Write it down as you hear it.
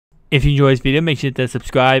If you enjoyed this video, make sure to hit that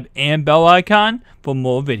subscribe and bell icon for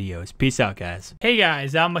more videos. Peace out, guys. Hey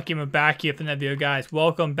guys, I'm MUT Series back here for another video, guys.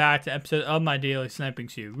 Welcome back to an episode of my daily sniping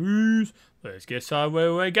series. Let's get started right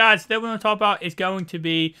away, guys. Today what we're going to talk about is going to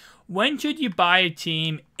be when should you buy a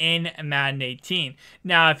team in Madden 18.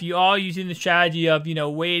 Now, if you are using the strategy of,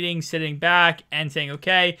 waiting, sitting back, and saying,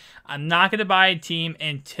 okay, I'm not going to buy a team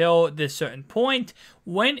until this certain point,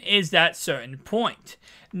 when is that certain point?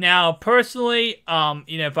 Now, personally,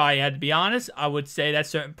 if I had to be honest, I would say that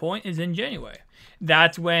certain point is in January.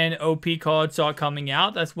 That's when OP cards start coming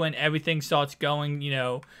out. That's when everything starts going,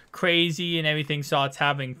 crazy and everything starts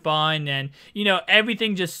having fun and,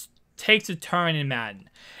 everything just takes a turn in Madden.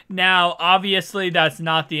 Now, obviously, that's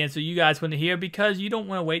not the answer you guys want to hear because you don't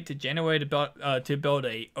want to wait to January to build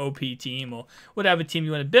a OP team or whatever team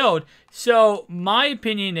you want to build. So, my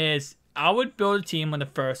opinion is I would build a team on the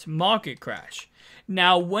first market crash.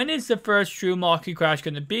 Now, when is the first true market crash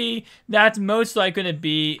going to be? That's most likely going to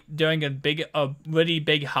be during a really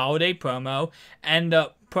big holiday promo. And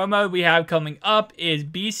the promo we have coming up is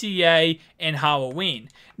BCA and Halloween.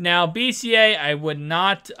 Now, BCA, I would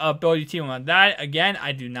not build a team on that. Again,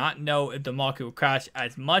 I do not know if the market will crash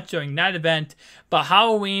as much during that event. But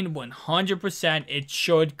Halloween, 100%, it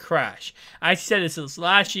should crash. I said this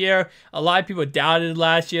last year. A lot of people doubted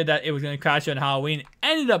last year that it was going to crash on Halloween.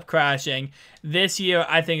 Ended up crashing. This year,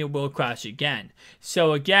 I think it will crash again.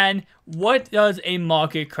 So again, what does a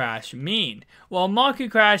market crash mean? Well,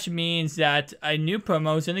 market crash means that a new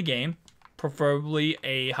promo is in the game, preferably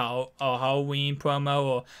a Halloween promo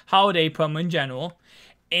or holiday promo in general,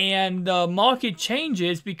 and the market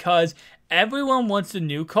changes because everyone wants the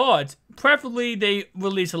new cards. Preferably, they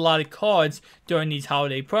release a lot of cards during these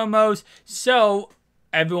holiday promos, so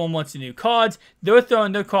everyone wants the new cards. They're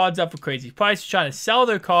throwing their cards up for crazy prices, trying to sell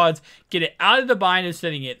their cards, get it out of the binder so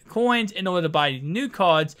they can get coins in order to buy these new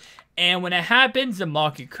cards. And when it happens, the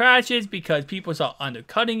market crashes because people start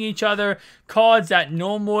undercutting each other. Cards that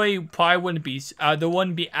normally probably wouldn't be, there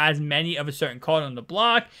wouldn't be as many of a certain card on the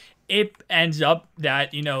block. It ends up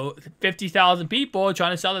that, 50,000 people are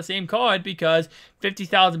trying to sell the same card because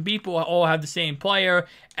 50,000 people all have the same player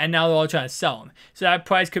and now they're all trying to sell them. So that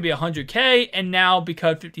price could be 100K, and now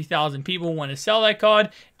because 50,000 people want to sell that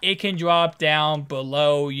card, it can drop down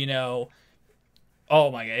below, oh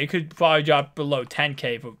my god, it could probably drop below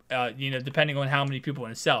 10K for, depending on how many people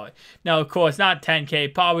want to sell it. Now, of course, not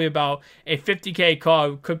 10K, probably about a 50K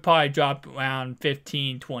card could probably drop around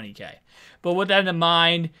 15, 20K. But with that in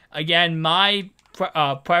mind, again, my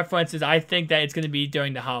preference is I think that it's going to be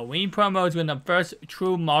during the Halloween promos when the first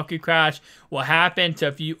true market crash will happen. So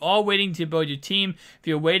if you are waiting to build your team, if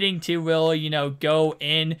you're waiting to really, go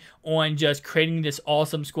in on just creating this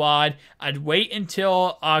awesome squad, I'd wait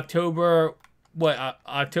until October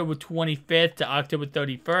 25th to October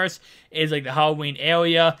 31st is like the Halloween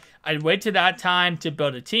area. I'd wait to that time to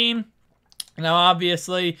build a team. Now,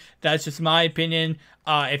 obviously, that's just my opinion.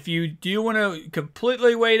 If you do want to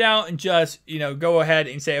completely wait out and just, go ahead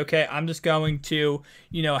and say, okay, I'm just going to,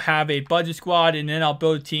 have a budget squad and then I'll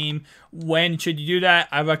build a team. When should you do that?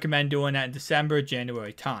 I recommend doing that in December,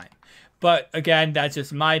 January time. But again, that's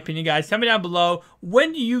just my opinion, guys. Tell me down below, when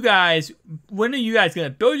are you guys going to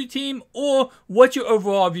build your team, or what's your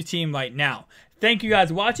overall of your team right now? Thank you guys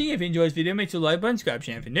for watching. If you enjoyed this video, make sure to like button, subscribe,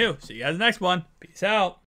 channel if you're new. See you guys in the next one. Peace out.